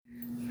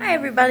Hi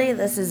everybody,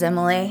 this is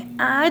Emily.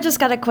 I just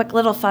got a quick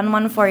little fun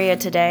one for you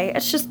today.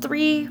 It's just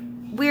 3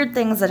 weird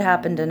things that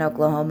happened in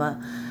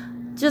Oklahoma,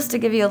 just to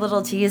give you a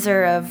little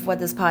teaser of what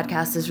this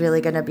podcast is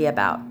really going to be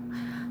about.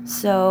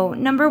 So,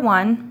 number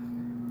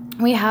 1,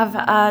 we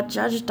have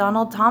Judge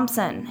Donald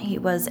Thompson. He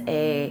was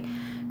a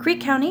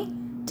Creek County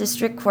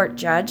District Court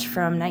judge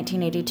from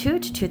 1982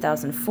 to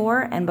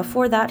 2004, and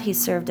before that he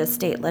served as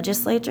state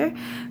legislature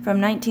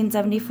from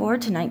 1974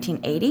 to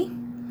 1980.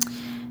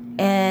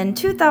 In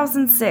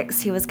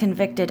 2006, he was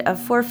convicted of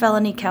 4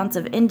 felony counts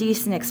of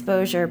indecent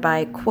exposure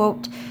by,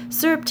 quote,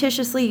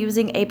 surreptitiously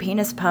using a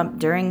penis pump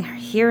during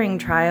hearing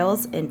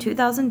trials in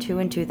 2002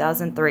 and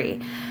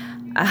 2003.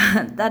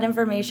 That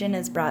information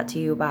is brought to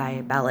you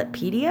by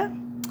Ballotpedia.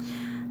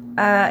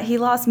 He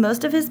lost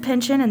most of his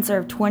pension and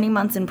served 20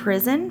 months in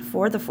prison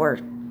for the 4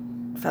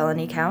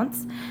 felony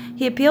counts.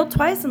 He appealed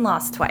twice and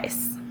lost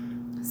twice.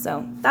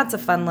 So that's a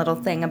fun little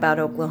thing about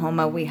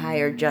Oklahoma. We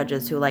hire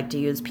judges who like to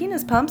use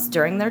penis pumps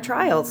during their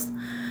trials.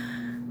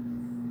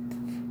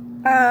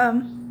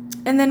 And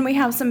then we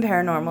have some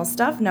paranormal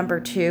stuff. Number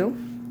 2,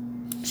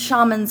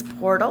 Shaman's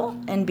Portal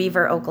in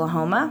Beaver,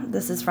 Oklahoma.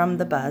 This is from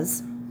The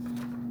Buzz.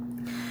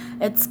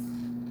 It's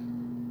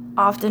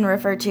often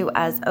referred to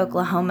as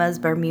Oklahoma's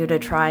Bermuda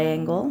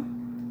Triangle.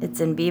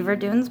 It's in Beaver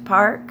Dunes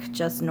Park,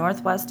 just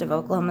northwest of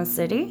Oklahoma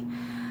City.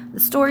 The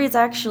stories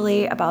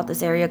actually about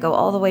this area go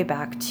all the way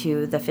back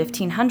to the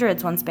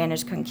 1500s when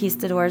Spanish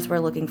conquistadors were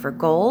looking for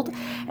gold,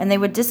 and they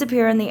would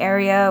disappear in the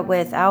area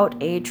without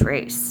a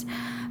trace.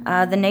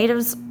 The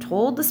natives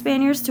told the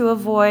Spaniards to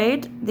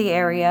avoid the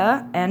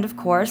area, and of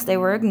course they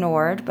were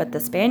ignored, but the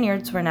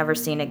Spaniards were never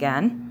seen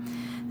again.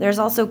 There's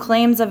also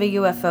claims of a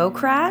UFO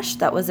crash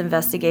that was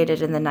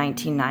investigated in the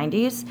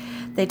 1990s.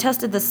 They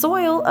tested the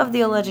soil of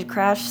the alleged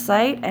crash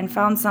site and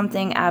found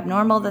something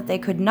abnormal that they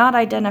could not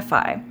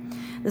identify.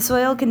 The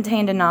soil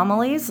contained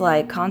anomalies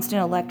like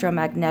constant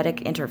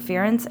electromagnetic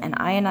interference and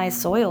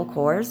ionized soil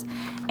cores.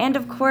 And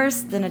of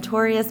course, the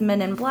notorious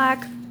Men in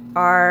Black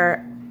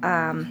are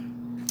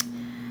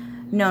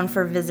known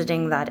for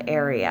visiting that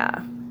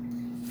area.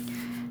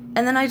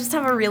 And then I just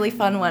have a really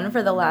fun one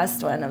for the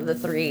last one of the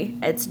 3.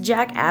 It's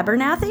Jack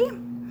Abernathy.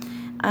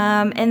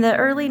 In the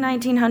early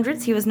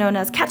 1900s, he was known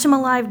as Catch 'em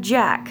Alive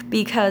Jack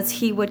because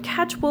he would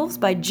catch wolves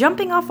by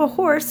jumping off a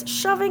horse,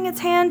 shoving its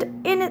hand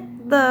in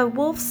the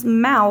wolf's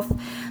mouth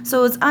so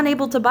it was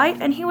unable to bite,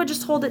 and he would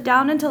just hold it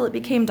down until it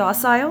became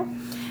docile.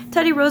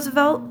 Teddy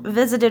Roosevelt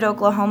visited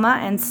Oklahoma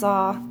and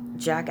saw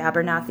Jack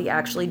Abernathy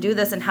actually do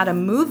this and had a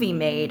movie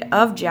made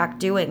of Jack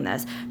doing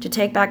this to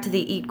take back to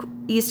the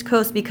East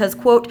Coast because,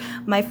 quote,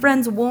 my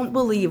friends won't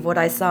believe what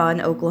I saw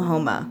in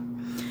Oklahoma.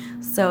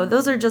 So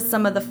those are just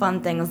some of the fun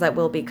things that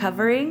we'll be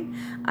covering.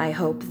 I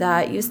hope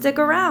that you stick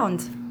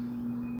around.